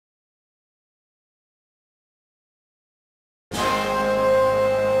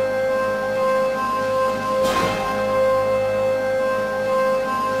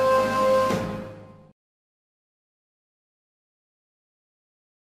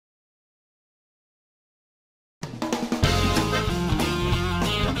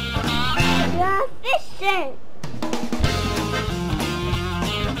Fishin.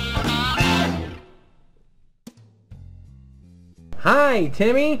 Hi,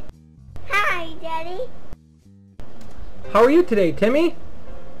 Timmy. Hi, Daddy. How are you today, Timmy?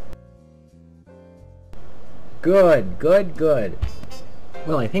 Good, good, good.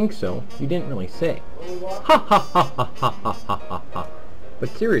 Well, I think so. You didn't really say. Ha ha ha ha ha ha ha ha ha. But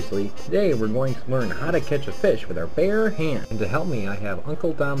seriously, today we're going to learn how to catch a fish with our bare hands. And to help me, I have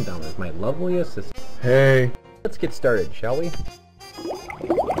Uncle Dom Dom as my lovely assistant. Hey. Let's get started, shall we?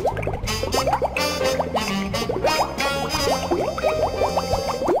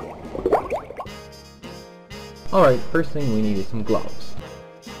 Alright, first thing we need is some gloves.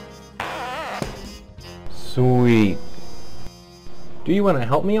 Sweet. Do you want to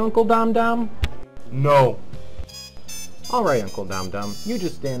help me, Uncle Dom Dom? No. Alright, Uncle Dom Dom, you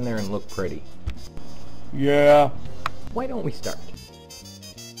just stand there and look pretty. Yeah. Why don't we start?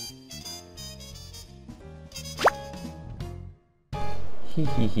 Hee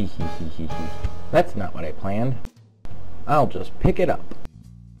hee hee hee hee hee hee. That's not what I planned. I'll just pick it up.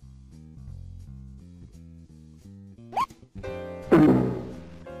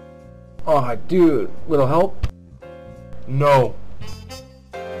 Aw, dude, little help? No.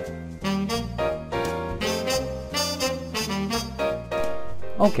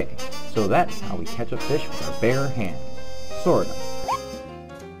 Okay, so that's how we catch a fish with our bare hands. Sort of.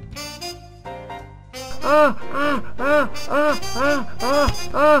 Ah, ah, ah, ah, ah, ah,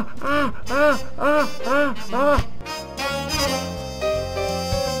 ah, ah, ah, ah, ah, ah.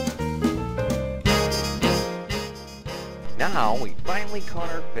 Now we finally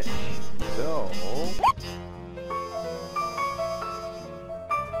caught our fish. So...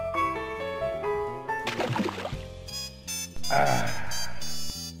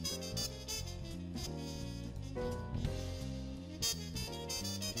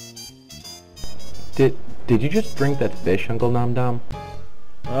 Did you just drink that fish, Uncle Dom Dom?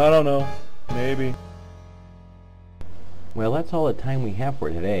 I don't know. Maybe. Well, that's all the time we have for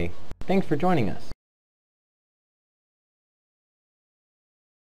today. Thanks for joining us.